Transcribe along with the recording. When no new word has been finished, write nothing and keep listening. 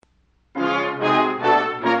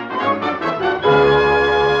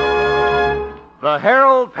The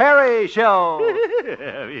Harold Peary Show.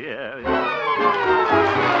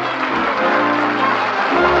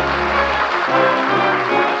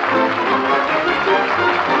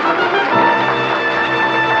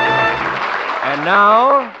 And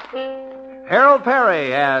now, Harold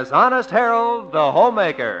Peary as Honest Harold, the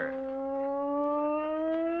homemaker.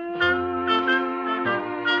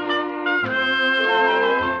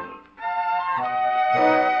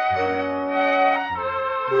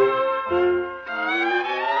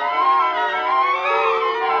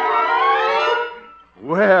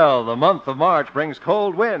 Well, the month of March brings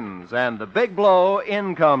cold winds and the big blow,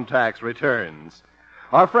 income tax returns.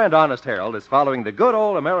 Our friend Honest Harold is following the good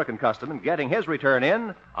old American custom and getting his return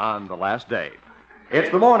in on the last day.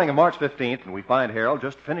 It's the morning of March 15th, and we find Harold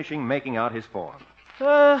just finishing making out his form.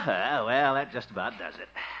 Well, that just about does it.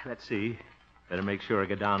 Let's see. Better make sure I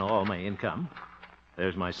get down all my income.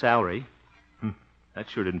 There's my salary. That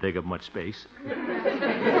sure didn't take up much space. I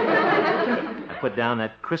put down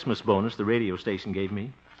that Christmas bonus the radio station gave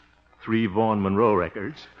me. 3 Vaughn Monroe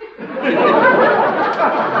records.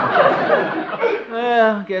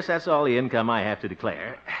 Well, guess that's all the income I have to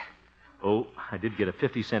declare. Oh, I did get a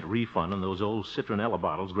 50-cent refund on those old citronella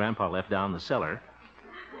bottles Grandpa left down in the cellar.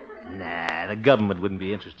 Nah, the government wouldn't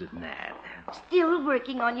be interested in that. Still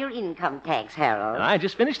working on your income tax, Harold. I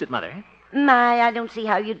just finished it, Mother. My, I don't see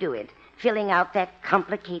how you do it. Filling out that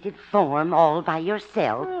complicated form all by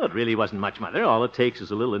yourself. Oh, it really wasn't much, Mother. All it takes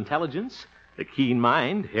is a little intelligence, a keen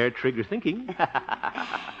mind, hair-trigger thinking.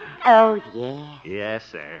 Oh, yeah. Yes,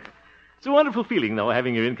 sir. It's a wonderful feeling, though,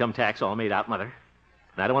 having your income tax all made out, Mother.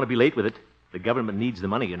 And I don't want to be late with it. The government needs the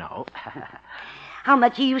money, you know. How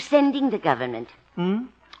much are you sending the government?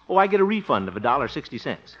 Oh, I get a refund of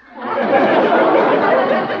 $1.60.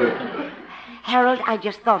 Harold, I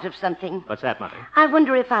just thought of something. What's that, Mother? I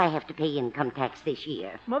wonder if I have to pay income tax this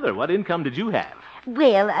year. Mother, what income did you have?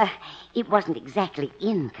 Well, it wasn't exactly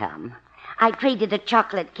income. I traded a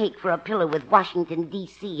chocolate cake for a pillow with Washington,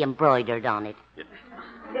 D.C. embroidered on it.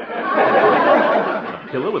 A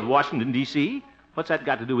pillow with Washington, D.C.? What's that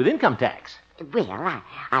got to do with income tax? Well,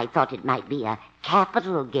 I thought it might be a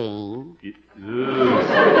capital gain.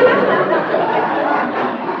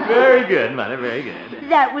 Very good, Mother, very good.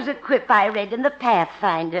 That was a quip I read in the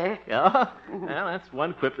Pathfinder. Yeah? Well, that's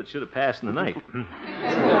one quip that should have passed in the night.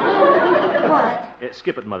 What?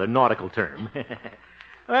 Skip it, Mother, nautical term.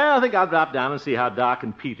 Well, I think I'll drop down and see how Doc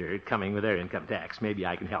and Peter are coming with their income tax. Maybe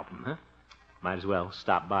I can help them, huh? Might as well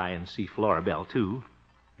stop by and see Florabelle, too.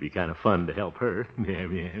 Be kind of fun to help her.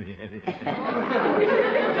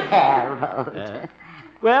 Harold.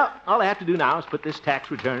 Well, all I have to do now is put this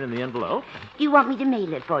tax return in the envelope. Do you want me to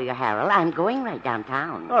mail it for you, Harold? I'm going right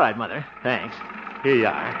downtown. All right, Mother. Thanks. Here you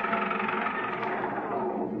are.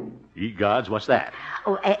 Ye gods, what's that?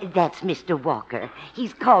 Oh, that's Mr. Walker.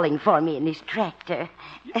 He's calling for me in his tractor.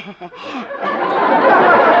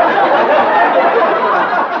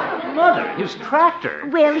 Mother, his tractor?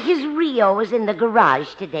 Well, his Rio is in the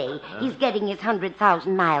garage today. He's getting his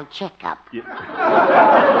 100,000-mile checkup.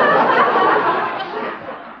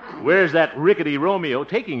 Where's that rickety Romeo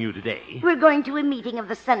taking you today? We're going to a meeting of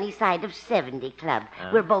the Sunny Side of 70 Club.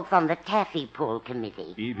 We're both on the taffy pull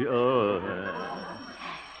committee.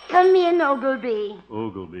 Come in, Ogilvy.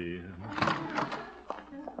 Ogilvy.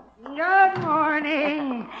 Good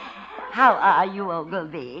morning. How are you,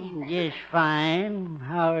 Ogilvy? Just fine.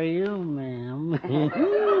 How are you, ma'am?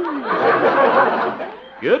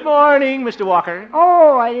 Good morning, Mr. Walker.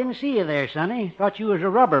 Oh, I didn't see you there, Sonny. Thought you was a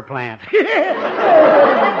rubber plant.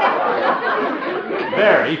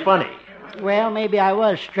 Very funny. Well, maybe I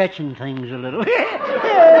was stretching things a little.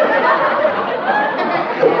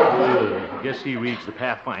 Guess he reads the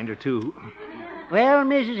Pathfinder, too. Well,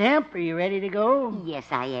 Mrs. Hemp, are you ready to go?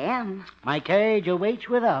 Yes, I am. My carriage awaits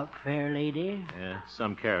without, fair lady. Yeah,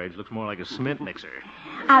 some carriage looks more like a cement mixer.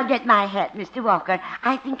 I'll get my hat, Mr. Walker.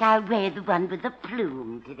 I think I'll wear the one with the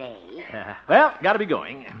plume today. Well, gotta be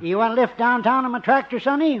going. You want to lift downtown on my tractor,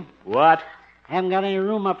 Sonny? What? Haven't got any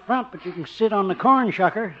room up front, but you can sit on the corn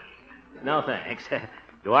shucker. No, thanks.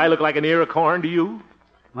 Do I look like an ear of corn to you?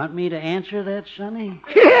 Want me to answer that, Sonny?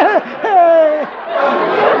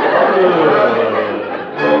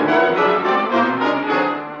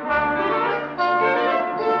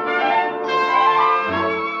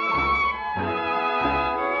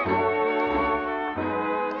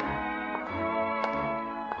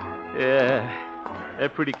 Yeah, they're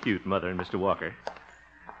pretty cute, Mother and Mr. Walker.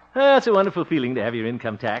 It's a wonderful feeling to have your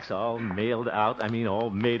income tax all mailed out. I mean, all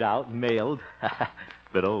made out and mailed.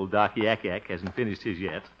 But old Doc Yak Yak hasn't finished his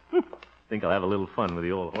yet. Think I'll have a little fun with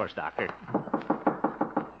the old horse doctor.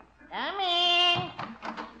 Come in.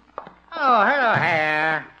 Oh, hello,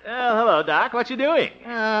 Hal. Well, hello, Doc. What you doing?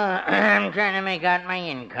 I'm trying to make out my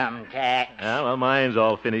income tax. Well, mine's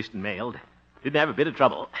all finished and mailed. Didn't have a bit of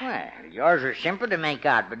trouble. Well, yours are simple to make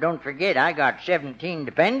out, but don't forget I got 17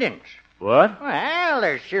 dependents. What? Well,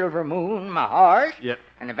 there's Silver Moon, my horse, Yep.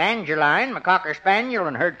 and Evangeline, my cocker spaniel,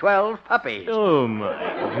 and her 12 puppies. Oh, my.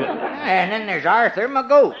 And then there's Arthur, my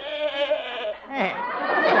goat.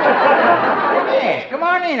 Yes, come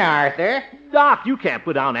on in, Arthur. Doc, you can't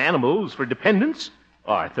put down animals for dependents.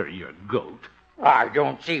 Arthur, you're a goat. I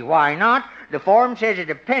don't see why not. The form says a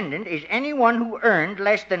dependent is anyone who earned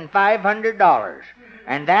less than $500.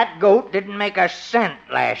 And that goat didn't make a cent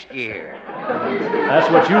last year.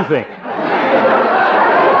 That's what you think.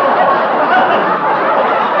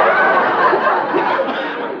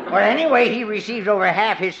 Well, anyway, he receives over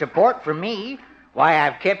half his support from me. Why,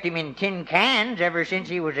 I've kept him in tin cans ever since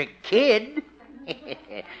he was a kid.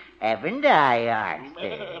 Haven't I,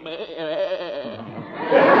 Arthur?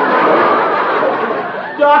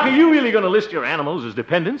 Doc, are you really going to list your animals as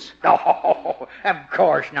dependents? Oh, of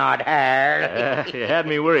course not, Hal. You had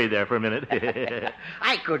me worried there for a minute.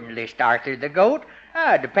 I couldn't list Arthur the goat.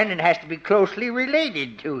 A dependent has to be closely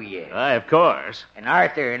related to you. Why, of course. And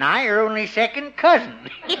Arthur and I are only second cousins.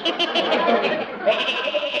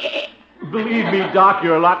 Believe me, Doc,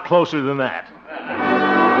 you're a lot closer than that.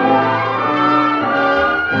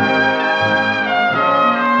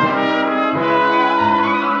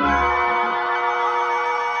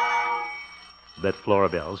 Bet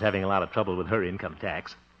Florabelle's having a lot of trouble with her income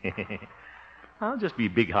tax. I'll just be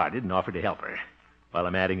big-hearted and offer to help her. While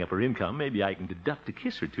I'm adding up her income, maybe I can deduct a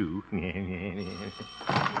kiss or two. Why,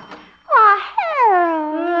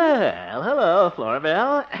 Harold. Well, hello,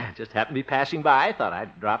 Florabelle. Just happened to be passing by. Thought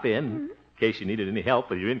I'd drop in case you needed any help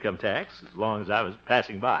with your income tax, as long as I was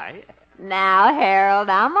passing by. Now, Harold,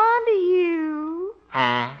 I'm on to you.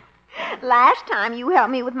 Huh? Last time you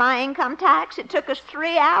helped me with my income tax, it took us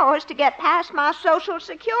 3 hours to get past my Social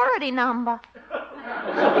Security number.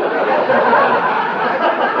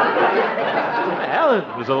 Well, it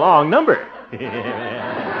was a long number.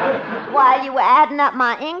 While you were adding up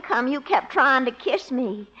my income, you kept trying to kiss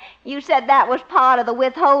me. You said that was part of the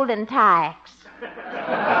withholding tax.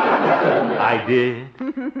 I did.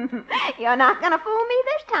 You're not going to fool me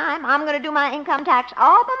this time. I'm going to do my income tax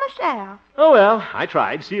all by myself. Oh, well, I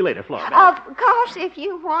tried. See you later, Florabelle. Of course, if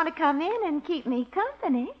you want to come in and keep me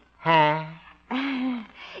company. Huh?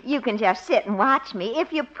 You can just sit and watch me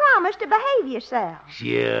if you promise to behave yourself.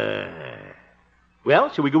 Sure. Well,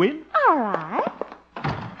 shall we go in? All right.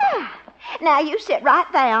 Now you sit right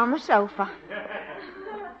there on the sofa.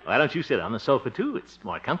 Why don't you sit on the sofa, too? It's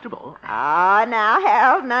more comfortable. Ah, now,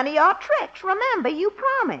 Harold, none of your tricks. Remember, you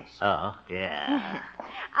promised. Oh, yeah.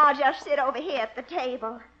 I'll just sit over here at the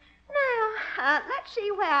table. Now, let's see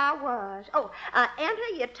where I was.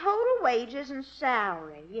 Enter your total wages and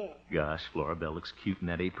salary, yes. Gosh, Florabelle looks cute in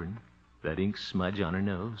that apron. That ink smudge on her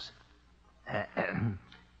nose.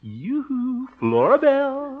 Yoo-hoo,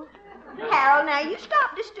 Florabelle. Harold, now you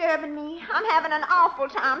stop disturbing me. I'm having an awful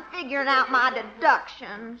time figuring out my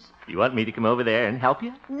deductions. You want me to come over there and help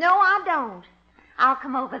you? No, I don't. I'll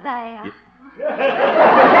come over there.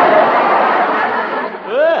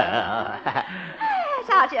 Well. Yes,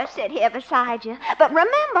 I'll just sit here beside you. But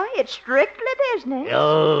remember, it's strictly business.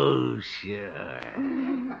 Oh, sure.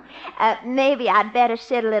 Maybe I'd better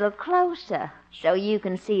sit a little closer so you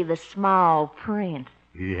can see the small print.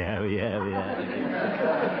 Yeah.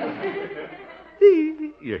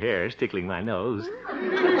 Your hair is tickling my nose. Do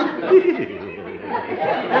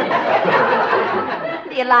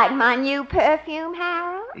you like my new perfume,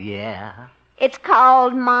 Harold? Yeah. It's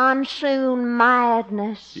called Monsoon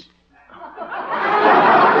Madness.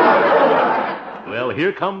 Well,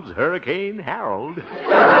 here comes Hurricane Harold.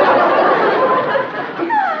 I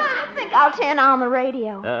think I'll turn on the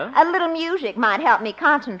radio. Huh? A little music might help me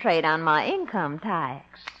concentrate on my income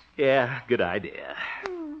tax. Yeah, good idea.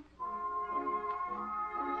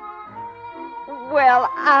 Well,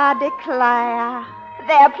 I declare,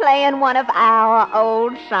 they're playing one of our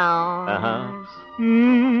old songs.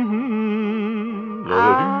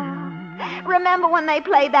 Remember when they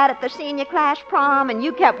played that at the senior class prom and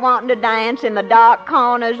you kept wanting to dance in the dark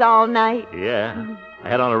corners all night? Yeah. I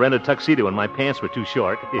had on a rented tuxedo and my pants were too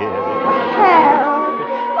short. Harold,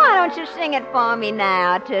 why don't you sing it for me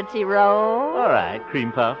now, Tootsie Roll? All right,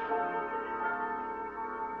 Cream Puff.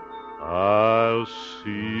 I'll see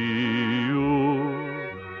you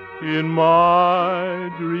in my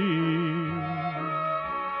dreams,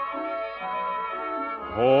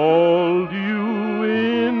 hold you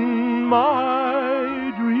in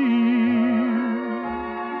my dreams,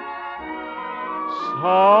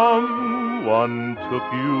 Someone took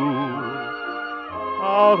you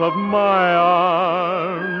out of my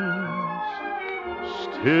arms.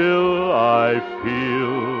 Still I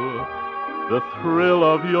feel the thrill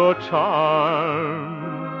of your charms.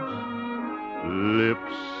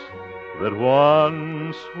 Lips that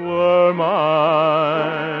once were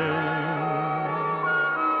mine.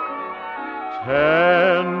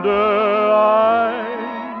 Tender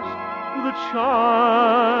eyes that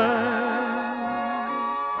shine.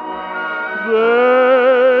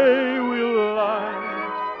 They will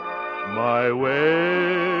light my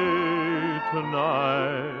way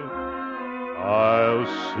tonight. I'll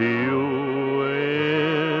see you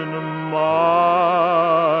in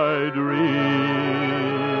my dream.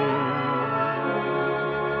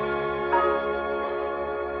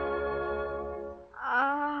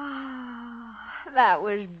 Oh, that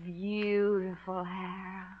was beautiful, Harold.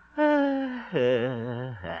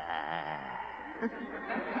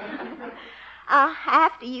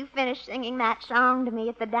 After you finished singing that song to me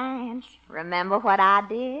at the dance, remember what I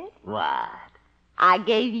did? What? I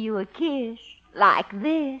gave you a kiss like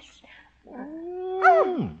this.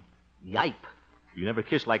 Yipe. You never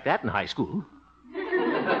kissed like that in high school.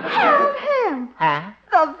 Harold, him. Huh?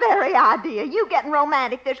 The very idea. You getting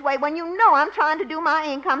romantic this way when you know I'm trying to do my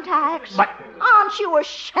income tax. But... Aren't you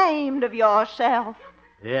ashamed of yourself?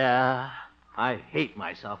 Yeah, I hate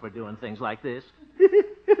myself for doing things like this.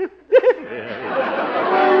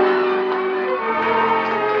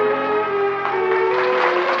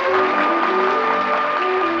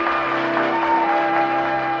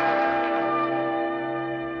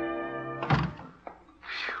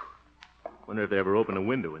 Wonder if they ever open a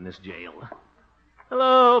window in this jail.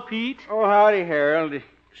 Hello, Pete. Oh, howdy, Harold.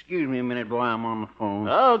 Excuse me a minute while I'm on the phone.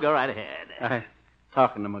 Oh, go right ahead. I'm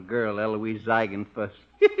talking to my girl, Eloise Zeigenfuss.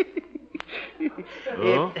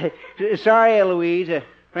 Oh? Sorry, Eloise. A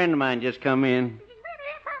friend of mine just come in.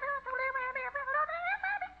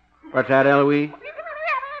 What's that, Eloise?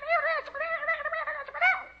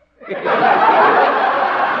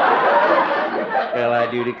 Well, I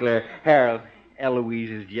do declare, Harold, Eloise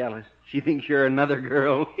is jealous. She thinks you're another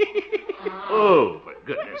girl. Oh, for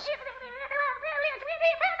goodness.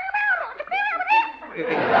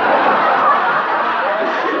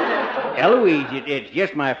 Eloise, it's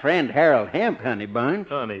just my friend Harold Hemp, honey bunch.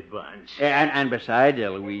 Honey bunch. And besides,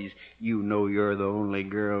 Eloise, you know you're the only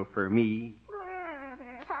girl for me.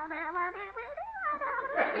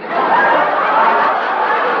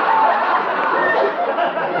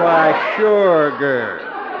 Why, sure, girl.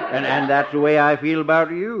 And that's the way I feel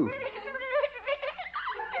about you.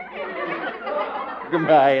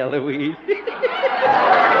 Goodbye, Eloise.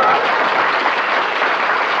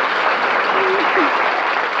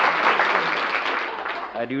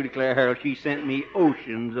 I do declare, Harold, she sent me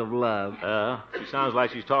oceans of love. She sounds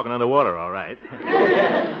like she's talking underwater, all right.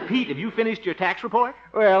 Pete, have you finished your tax report?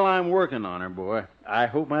 Well, I'm working on her, boy. I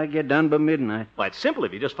hope I get done by midnight. Well, it's simple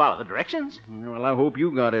if you just follow the directions. Well, I hope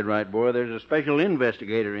you got it right, boy. There's a special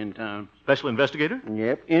investigator in town. Special investigator?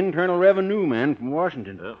 Yep, Internal Revenue man from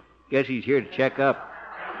Washington. Oh. Guess he's here to check up.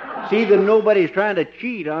 See that nobody's trying to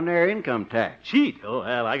cheat on their income tax. Cheat? Oh,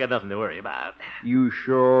 well, I got nothing to worry about. You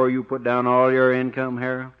sure you put down all your income,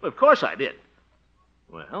 Harold? Well, of course I did.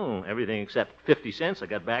 Well, everything except 50 cents I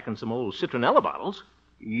got back in some old citronella bottles.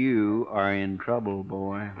 You are in trouble,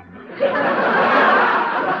 boy.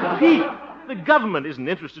 Pete, the government isn't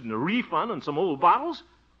interested in a refund on some old bottles.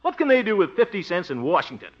 What can they do with 50 cents in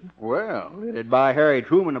Washington? Well, it'd buy Harry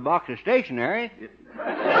Truman a box of stationery.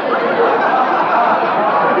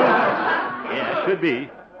 Yeah, it could be.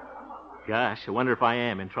 Gosh, I wonder if I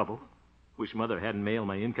am in trouble. Wish Mother hadn't mailed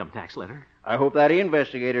my income tax letter. I hope that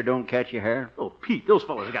investigator don't catch you, Harold. Oh, Pete, those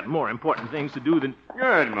fellows have got more important things to do than...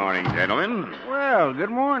 Good morning, gentlemen. Well, good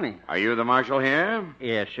morning. Are you the marshal here?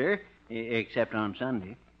 Yes, sir. Except on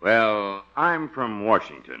Sunday. Well, I'm from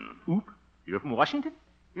Washington. Oop, you're from Washington?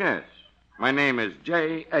 Yes. My name is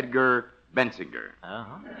J. Edgar Bensinger.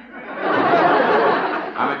 Uh-huh.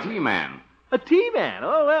 I'm a tea man. A tea man?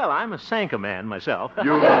 Oh, well, I'm a Sanka man myself.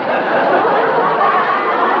 You...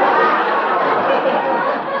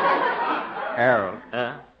 Harold,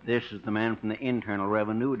 this is the man from the Internal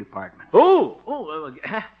Revenue Department.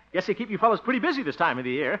 Guess they keep you fellows pretty busy this time of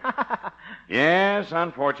the year. Yes,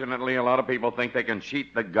 unfortunately, a lot of people think they can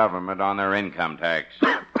cheat the government on their income tax.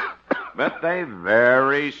 But they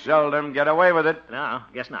very seldom get away with it. No,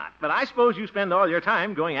 guess not. But I suppose you spend all your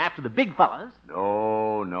time going after the big fellas.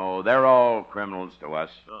 No, they're all criminals to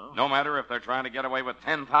us. Oh. No matter if they're trying to get away with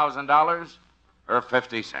 $10,000 or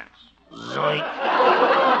 50 cents. Zoink.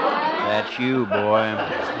 That's you, boy.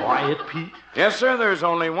 Quiet, Pete. Yes, sir, there's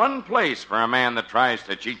only one place for a man that tries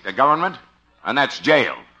to cheat the government, and that's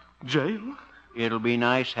jail. Jail? It'll be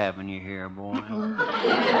nice having you here, boy.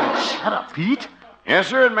 Shut up, Pete. Yes,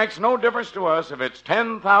 sir, it makes no difference to us if it's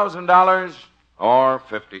 $10,000 or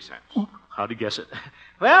 50 cents. How'd you guess it?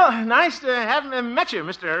 Well, nice to have met you,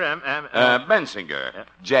 Mr. Bensinger.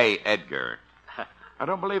 J. Edgar. I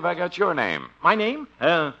don't believe I got your name. My name?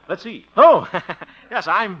 Let's see. Oh, yes,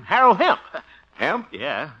 I'm Harold Hemp. Hemp?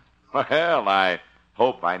 Yeah. Well, I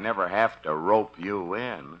hope I never have to rope you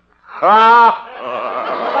in.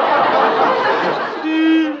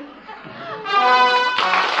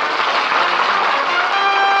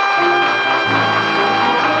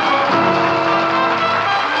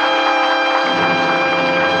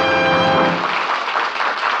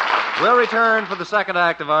 We'll return for the second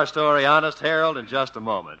act of our story, Honest Harold, in just a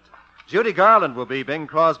moment. Judy Garland will be Bing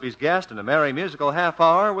Crosby's guest in a merry musical half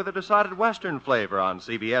hour with a decided Western flavor on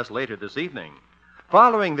CBS later this evening.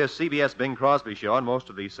 Following this CBS Bing Crosby show on most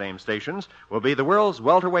of these same stations will be the world's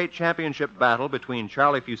welterweight championship battle between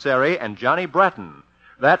Charlie Fusari and Johnny Breton.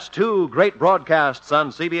 That's two great broadcasts on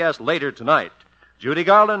CBS later tonight. Judy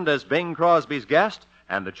Garland as Bing Crosby's guest,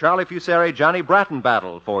 and the Charlie Fusari-Johnny Bratton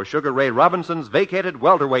battle for Sugar Ray Robinson's vacated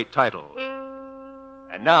welterweight title.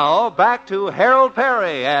 And now, back to Harold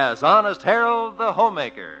Peary as Honest Harold the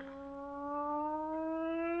Homemaker.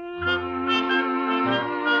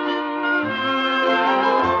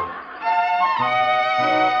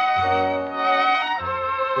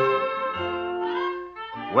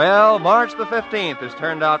 Well, March the 15th has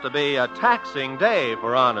turned out to be a taxing day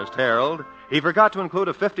for Honest Harold. He forgot to include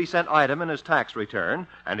a 50-cent item in his tax return,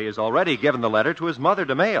 and he has already given the letter to his mother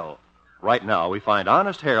to mail. Right now, we find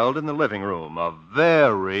Honest Harold in the living room, a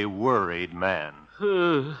very worried man.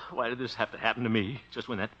 Why did this have to happen to me, just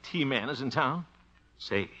when that T-man is in town?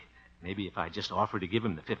 Say, maybe if I just offer to give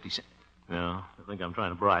him the 50 cents. No, I think I'm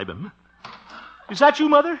trying to bribe him. Is that you,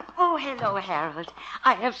 Mother? Oh, hello, Harold.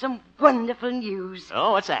 I have some wonderful news.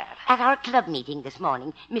 Oh, what's that? At our club meeting this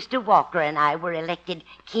morning, Mr. Walker and I were elected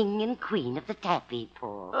king and queen of the taffy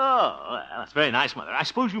pull. Oh, well, that's very nice, Mother. I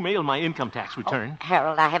suppose you mailed my income tax return. Oh,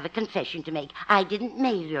 Harold, I have a confession to make. I didn't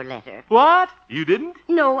mail your letter. What? You didn't?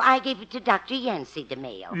 No, I gave it to Dr. Yancey to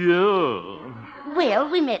mail. Yeah. Well,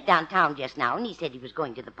 we met downtown just now, and he said he was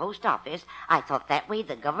going to the post office. I thought that way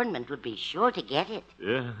the government would be sure to get it.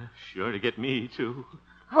 Yeah, sure to get me, too.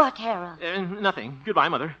 What, Harold? Nothing. Goodbye,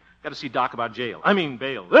 Mother. Got to see Doc about jail. I mean,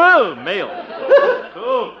 bail. Oh, mail.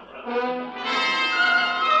 Oh.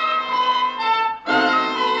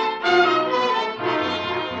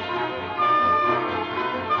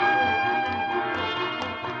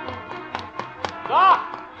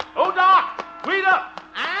 Doc! Oh, Doc! Wait up!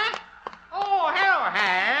 Huh? Oh, hello,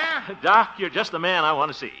 Harold. Doc, you're just the man I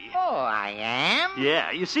want to see. Oh, I am?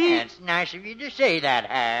 Yeah, you see... It's nice of you to say that,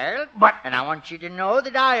 Harold. But- And I want you to know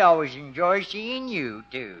that I always enjoy seeing you,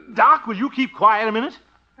 too. Doc, will you keep quiet a minute?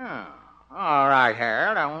 Oh, all right,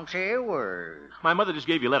 Harold. I won't say a word. My mother just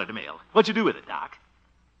gave you a letter to mail. What'd you do with it, Doc?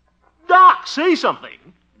 Doc, say something.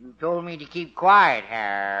 You told me to keep quiet,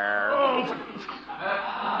 Harold. All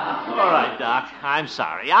right, Doc. I'm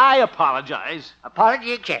sorry. I apologize.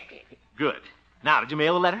 Apology accepted. Good. Now, did you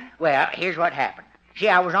mail the letter? Well, here's what happened. See,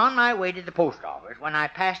 I was on my way to the post office when I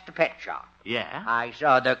passed the pet shop. Yeah? I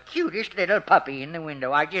saw the cutest little puppy in the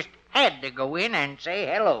window. I just had to go in and say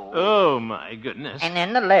hello. Oh, my goodness. And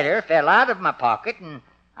then the letter fell out of my pocket, and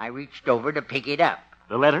I reached over to pick it up.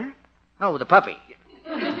 The letter? No, the puppy.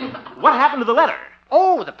 What happened to the letter?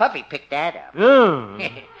 Oh, the puppy picked that up. Oh.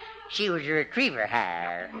 She was a retriever,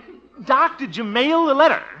 Harold. Doc, did you mail the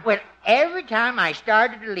letter? Well, every time I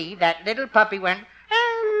started to leave, that little puppy went...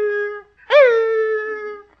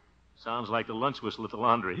 Sounds like the lunch whistle at the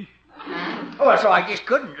laundry. Oh, so I just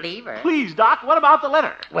couldn't leave her. Please, Doc, what about the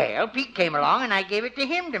letter? Well, Pete came along, and I gave it to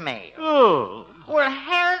him to mail. Oh. Well,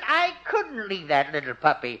 Harold, I couldn't leave that little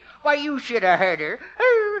puppy. Why, you should have heard her.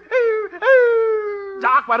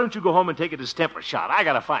 Doc, why don't you go home and take a distemper shot? I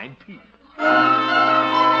gotta find Pete.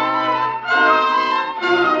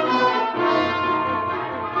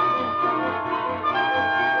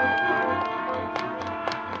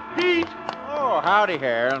 Pete! Oh, howdy,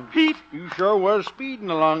 Harold. Pete! You sure was speeding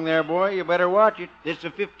along there, boy. You better watch it. This is a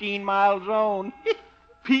 15-mile zone.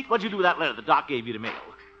 Pete, what'd you do with that letter the Doc gave you to mail?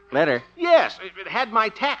 Letter? Yes, it had my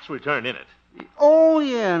tax return in it. Oh,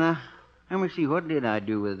 yeah. Now, let me see. What did I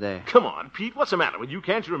do with that? Come on, Pete, what's the matter with you?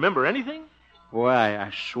 Can't you remember anything? Boy,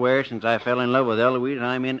 I swear since I fell in love with Eloise,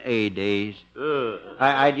 I'm in A days.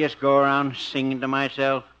 I just go around singing to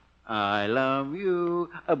myself. I love you,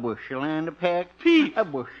 a bushel and a peck. Pete! A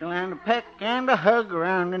bushel and a peck and a hug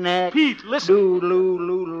around the neck. Pete, listen. Doodle-oo,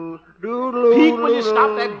 doodle, doodle-oo, Pete, will you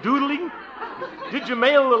stop doodle. that doodling? Did you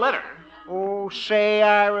mail the letter? Oh, say,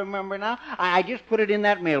 I remember now. I just put it in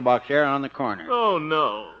that mailbox there on the corner. Oh,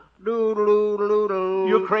 no. Doodle-oo, doodle.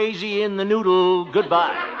 You're crazy in the noodle.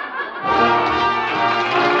 Goodbye.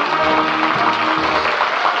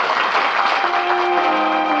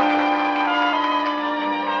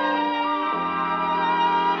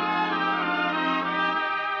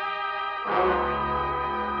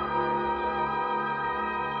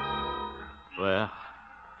 Well,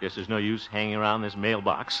 guess there's no use hanging around this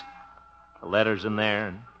mailbox. The letter's in there,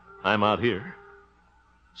 and I'm out here.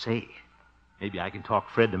 Say, maybe I can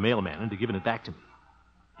talk Fred the mailman into giving it back to me.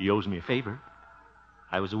 He owes me a favor.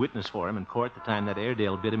 I was a witness for him in court the time that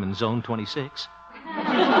Airedale bit him in Zone 26.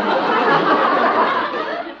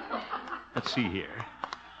 Let's see here.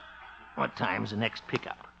 What time's the next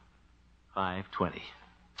pickup? 5:20.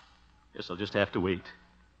 Guess I'll just have to wait.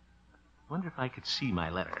 Wonder if I could see my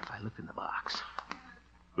letter if I looked in the box.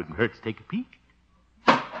 Wouldn't hurt to take a peek.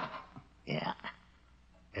 Yeah.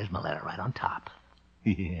 There's my letter right on top.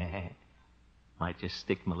 Yeah. Might just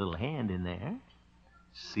stick my little hand in there.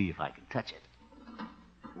 See if I can touch it.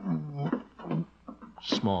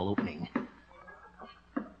 Small opening.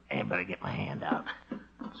 I better get my hand out.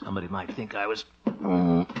 Somebody might think I was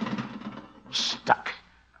stuck.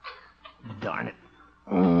 Darn it.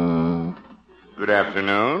 Good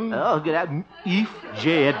afternoon. Oh, good afternoon. Eve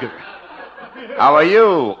J. Edgar. How are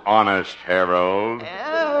you, honest Harold?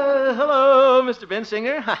 Hello, Mr.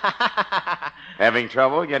 Bensinger. Having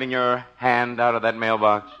trouble getting your hand out of that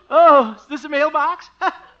mailbox? Oh, is this a mailbox?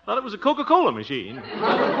 Thought it was a Coca-Cola machine.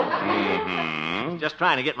 Mm-hmm. Just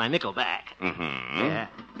trying to get my nickel back. Mm-hmm. Yeah.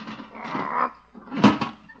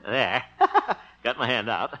 There. Got my hand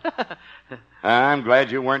out. I'm glad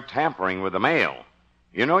you weren't tampering with the mail.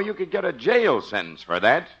 You know, you could get a jail sentence for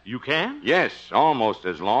that. You can? Yes, almost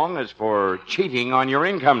as long as for cheating on your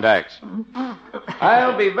income tax.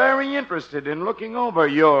 I'll be very interested in looking over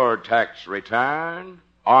your tax return,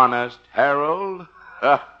 honest Harold.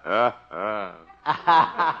 Oh,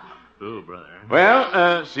 brother.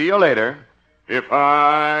 Well, see you later. If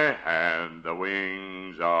I had the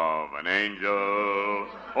wings of an angel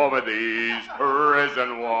over these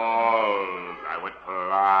prison walls, I would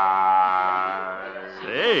fly.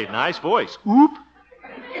 Hey, nice voice. Oop.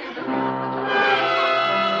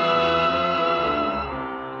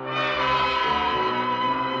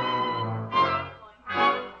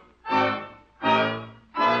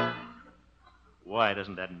 Why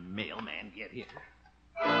doesn't that mailman get here?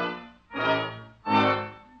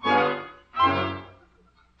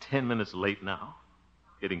 10 minutes late now.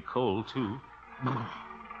 Getting cold, too.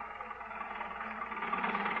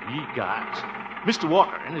 He got Mr.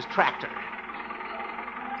 Walker and his tractor.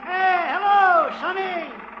 Hey, hello, Sonny.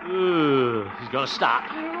 He's gonna stop.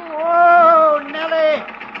 Whoa, Nellie.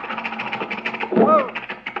 Whoa.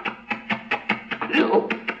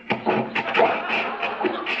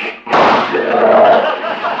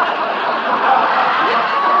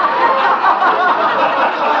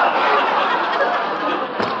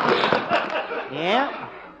 Yeah,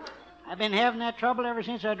 I've been having that trouble ever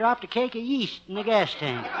since I dropped a cake of yeast in the gas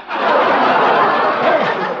tank.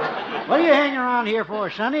 What are you hanging around here for,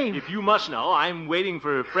 Sonny? If you must know, I'm waiting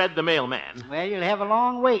for Fred the mailman. Well, you'll have a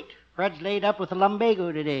long wait. Fred's laid up with the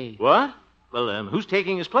lumbago today. What? Well, who's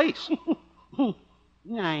taking his place? I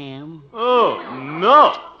am. Oh,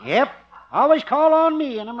 no. Yep. Always call on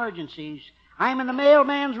me in emergencies. I'm in the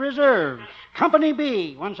mailman's reserves. Company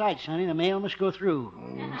B. One side, Sonny. The mail must go through.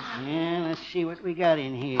 Yeah, let's see what we got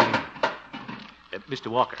in here. Mr.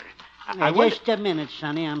 Walker, Now, just a minute,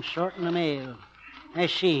 Sonny. I'm sorting the mail.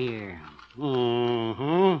 Let's see here.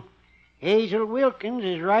 Mm-hmm. Hazel Wilkins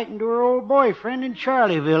is writing to her old boyfriend in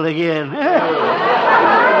Charlieville again.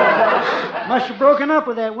 Must have broken up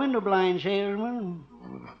with that window blind salesman.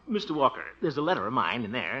 Mr. Walker, there's a letter of mine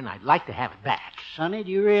in there, and I'd like to have it back. Sonny,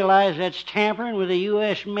 do you realize that's tampering with the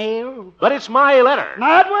U.S. mail? But it's my letter.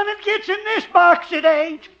 Not when it gets in this box, it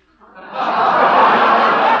ain't.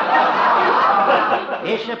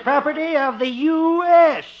 It's the property of the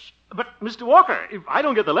U.S. But, Mr. Walker, if I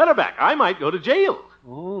don't get the letter back, I might go to jail.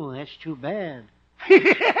 Oh, that's too bad.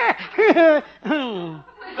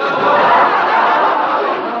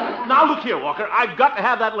 Now, look here, Walker. I've got to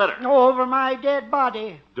have that letter. Over my dead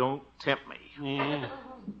body. Don't tempt me. Yeah.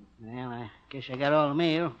 Well, I guess I got all the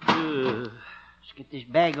mail. Let's get this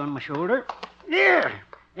bag on my shoulder. There.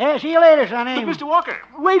 Yeah, see you later, Sonny. But, Mr. Walker,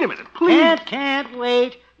 wait a minute, please. Can't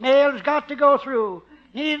wait. Mail's got to go through.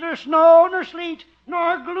 Neither snow nor sleet,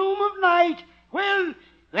 nor gloom of night. Well,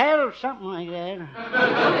 something like that.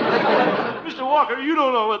 Mr. Walker, you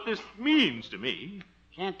don't know what this means to me.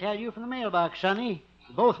 Can't tell you from the mailbox, Sonny.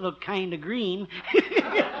 You both look kind of green.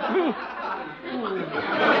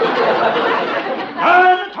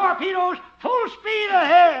 Run the torpedoes, full speed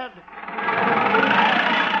ahead.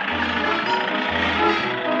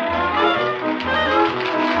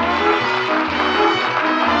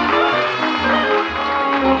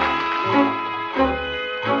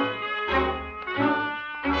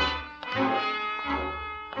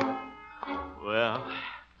 Well,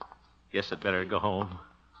 guess I'd better go home.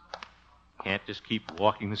 Can't just keep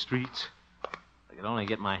walking the streets. I could only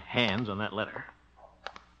get my hands on that letter.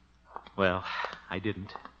 Well, I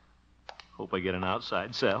didn't. Hope I get an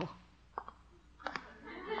outside cell.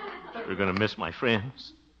 Sure gonna miss my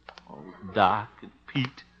friends. Old Doc and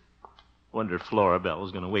Pete. Wonder if Flora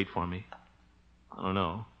Bell's gonna wait for me. I don't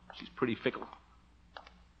know. She's pretty fickle.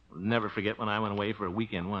 I'll never forget when I went away for a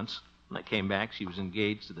weekend once. When I came back, she was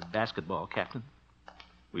engaged to the basketball captain.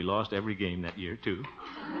 We lost every game that year, too.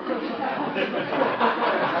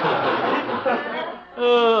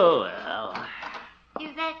 Oh, well.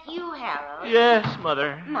 Is that you, Harold? Yes,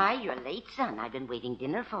 Mother. My, you're late, son. I've been waiting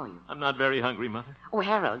dinner for you. I'm not very hungry, Mother. Oh,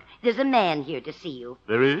 Harold, there's a man here to see you.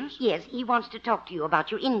 There is? Yes, he wants to talk to you about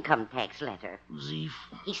your income tax letter. Zeef.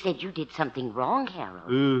 He said you did something wrong,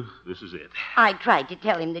 Harold. This is it. I tried to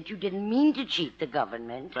tell him that you didn't mean to cheat the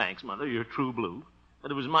government. Thanks, Mother. You're true blue.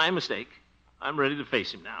 But it was my mistake. I'm ready to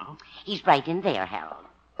face him now. He's right in there, Harold.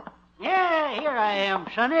 Yeah, here I am,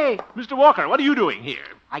 Sonny. Mr. Walker, what are you doing here?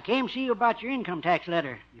 I came to see you about your income tax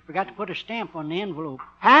letter. You forgot to put a stamp on the envelope.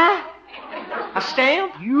 Huh? A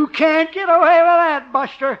stamp? You can't get away with that,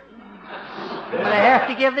 Buster. But I have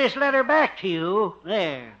to give this letter back to you.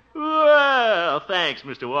 There. Well, thanks,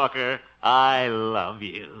 Mr. Walker. I love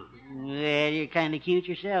you. Well, you're kind of cute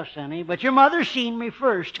yourself, Sonny, but your mother's seen me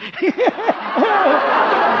first.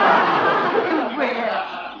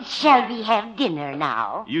 Well, shall we have dinner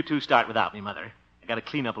now? You two start without me, Mother. I got to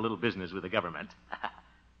clean up a little business with the government.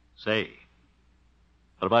 Say,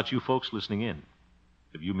 what about you folks listening in?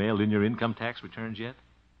 Have you mailed in your income tax returns yet?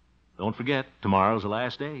 Don't forget, tomorrow's the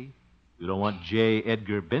last day. You don't want J.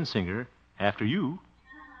 Edgar Bensinger after you.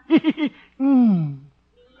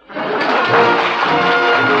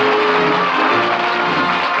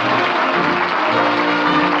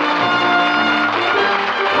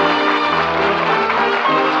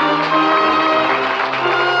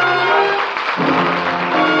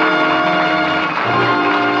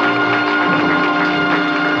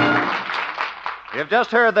 You've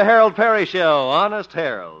just heard the Harold Peary Show, Honest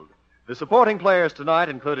Harold. The supporting players tonight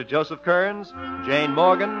included Joseph Kearns, Jane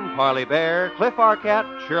Morgan, Parley Bear, Cliff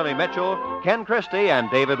Arquette, Shirley Mitchell, Ken Christie,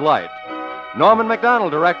 and David Light. Norman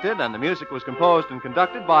MacDonald directed, and the music was composed and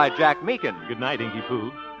conducted by Jack Meakin. Good night, Inky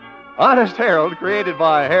Pooh. Honest Harold, created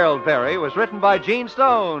by Harold Peary, was written by Gene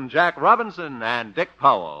Stone, Jack Robinson, and Dick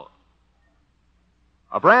Powell.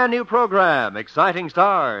 A brand new program, exciting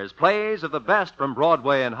stars, plays of the best from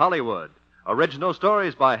Broadway and Hollywood. Original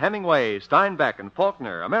stories by Hemingway, Steinbeck, and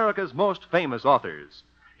Faulkner, America's most famous authors.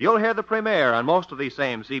 You'll hear the premiere on most of these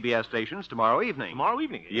same CBS stations tomorrow evening. Tomorrow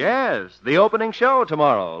evening? Yes, the opening show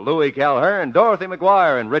tomorrow. Louis Calhern, Dorothy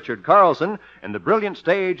McGuire, and Richard Carlson in the brilliant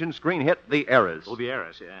stage and screen hit The Heiress. Oh, The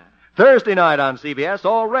Heiress, yeah. Thursday night on CBS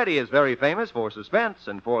already is very famous for suspense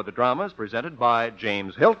and for the dramas presented by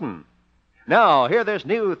James Hilton. Now, hear this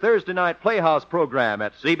new Thursday night Playhouse program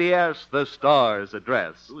at CBS, The Star's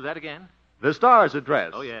Address. Who's that again? The Star's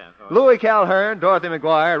Address. Oh, yeah. Louis Calhern, Dorothy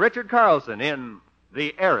McGuire, Richard Carlson in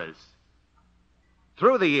The Heiress.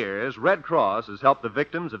 Through the years, Red Cross has helped the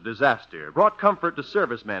victims of disaster, brought comfort to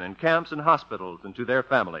servicemen in camps and hospitals and to their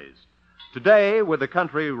families. Today, with the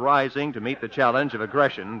country rising to meet the challenge of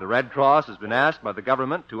aggression, the Red Cross has been asked by the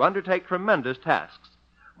government to undertake tremendous tasks.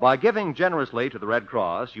 By giving generously to the Red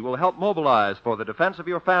Cross, you will help mobilize for the defense of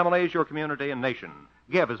your families, your community, and nation.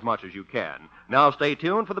 Give as much as you can. Now stay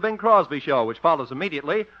tuned for the Bing Crosby Show, which follows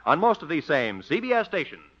immediately on most of these same CBS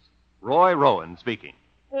stations. Roy Rowan speaking.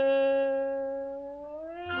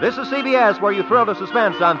 This is CBS, where you thrill to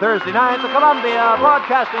suspense on Thursday night, the Columbia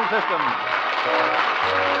Broadcasting System.